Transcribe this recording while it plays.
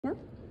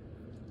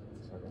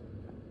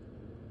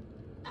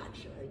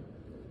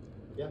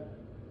Yeah?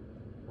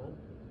 Huh?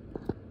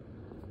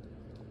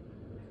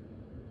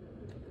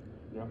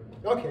 Yeah.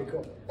 Okay,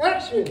 cool.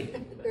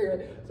 Action!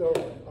 So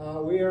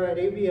we are at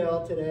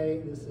ABL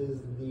today. This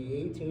is the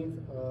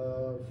 18th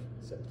of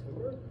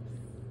September.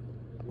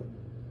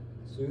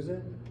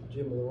 Susan,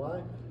 Jym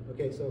Cole.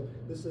 Okay, so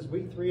this is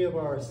week 3 of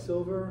our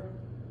silver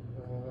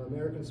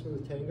American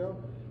Smooth Tango.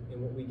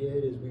 And what we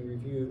did is we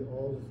reviewed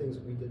all the things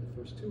we did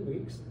the first 2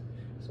 weeks.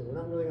 So we're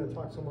not really going to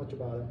talk so much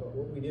about it, but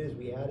what we did is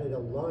we added a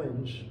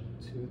lunge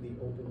to the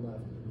open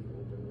left and the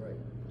open right.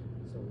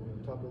 So we're going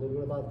to talk a little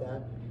bit about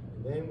that.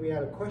 And then we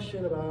had a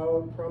question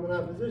about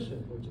promenade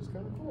position, which is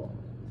kind of cool.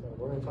 So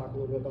we're going to talk a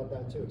little bit about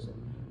that too.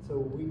 So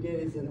what we did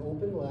is an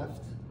open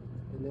left,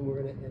 and then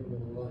we're going to end with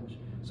a lunge.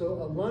 So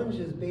a lunge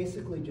is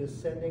basically just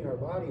sending our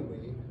body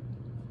weight to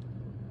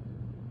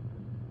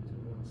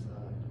one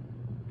side.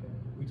 Okay.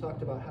 We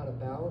talked about how to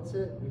balance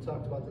it. We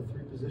talked about the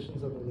 3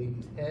 positions of the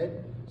lady's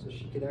head, so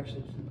she could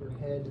actually keep her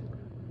head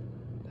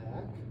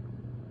back.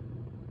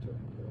 Turn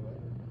it away.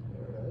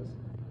 There it is.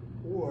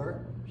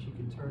 Or she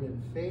could turn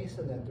and face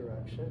in that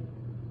direction,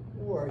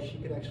 or she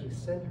could actually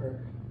send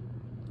her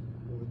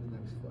over the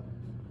next foot.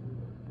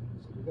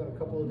 So we've got a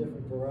couple of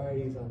different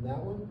varieties on that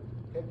one.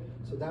 Okay,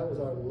 so that was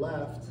our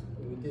left,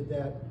 and we did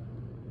that.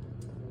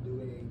 We'll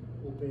do a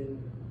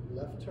open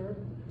left turn.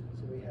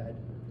 So we had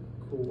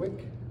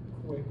quick,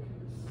 quick,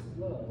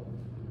 slow,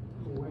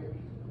 quick,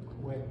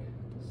 quick,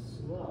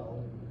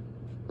 slow,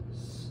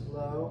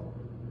 slow,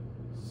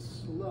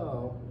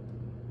 slow,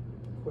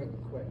 quick,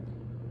 quick.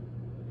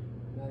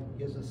 And that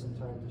gives us some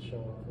time to show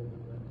off a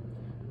little bit.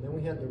 And then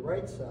we had the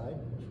right side,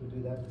 which we'll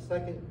do that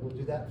second. We'll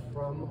do that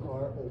from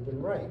our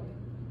open right.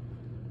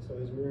 So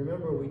as we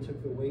remember, we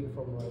took the weight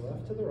from our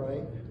left to the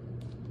right,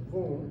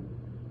 boom,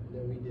 and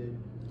then we did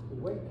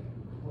quick,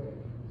 quick,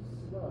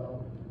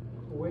 slow,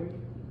 quick,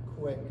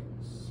 quick,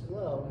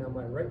 slow. Now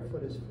my right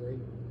foot is free.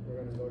 We're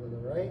going to go to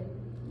the right,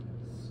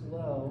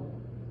 slow,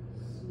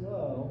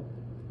 slow,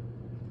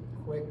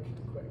 quick,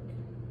 quick.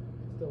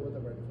 Still with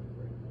the right foot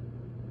free.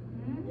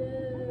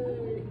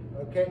 Yay!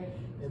 Okay,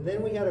 and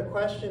then we had a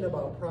question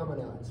about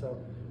promenade. So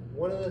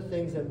one of the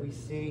things that we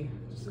see,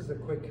 just as a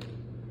quick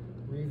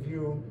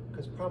review,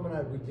 because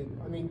promenade we did,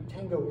 I mean,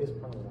 tango is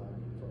promenade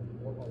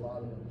for a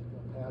lot of the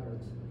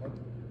patterns. Okay?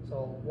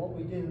 So what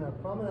we did in our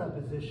promenade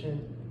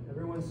position,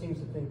 everyone seems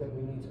to think that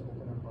we need to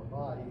open up our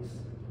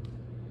bodies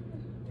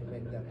and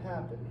make that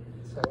happen.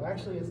 So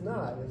actually it's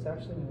not. It's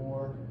actually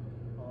more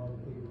of a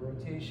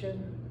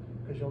rotation,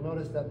 because you'll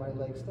notice that my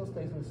leg still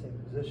stays in the same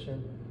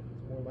position.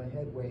 It's more my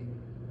head weight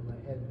and my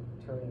head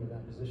turning in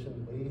that position.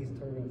 Ladies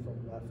turning from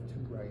left to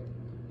right.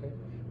 Okay?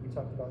 We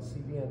talked about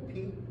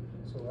CBMP.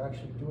 So we're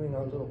actually doing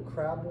our little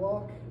crab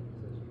walk. So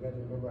you guys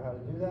remember how to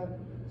do that.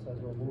 So as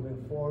we're moving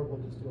forward,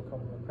 we'll just do a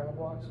couple of crab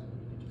walks. You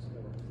just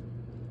go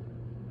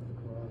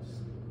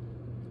across,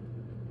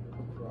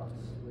 across.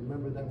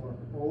 Remember that we're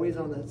always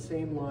on that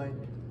same line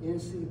in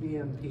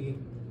CBMP,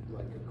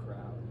 like a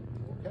crab.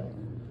 Okay.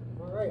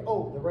 All right.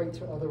 Oh, the right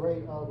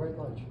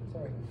lunge.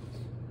 Sorry,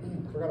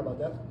 forgot about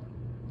that.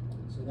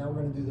 So now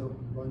we're going to do the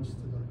lunge to the.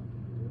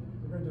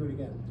 We're going to do it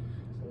again.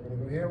 So we're going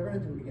to go here. We're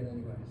going to do it again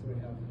anyway. So we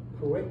have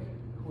quick,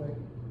 quick,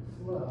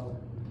 slow,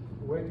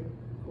 quick,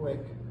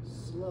 quick,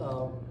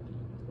 slow.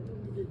 We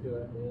did do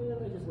it. Yeah, I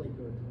just like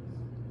doing this.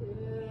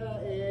 Yeah,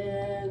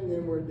 and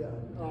then we're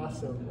done.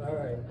 Awesome. All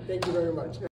right. Thank you very much.